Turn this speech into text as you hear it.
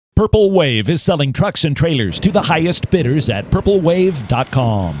Purple Wave is selling trucks and trailers to the highest bidders at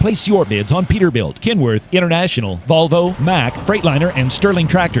purplewave.com. Place your bids on Peterbilt, Kenworth, International, Volvo, Mack, Freightliner, and Sterling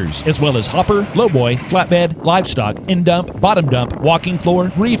tractors, as well as hopper, lowboy, flatbed, livestock, in-dump, bottom dump, walking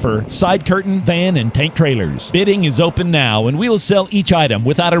floor, reefer, side curtain, van, and tank trailers. Bidding is open now, and we'll sell each item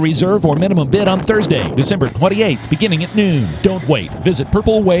without a reserve or minimum bid on Thursday, December 28th, beginning at noon. Don't wait. Visit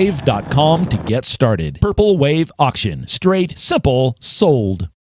purplewave.com to get started. Purple Wave Auction. Straight, simple, sold.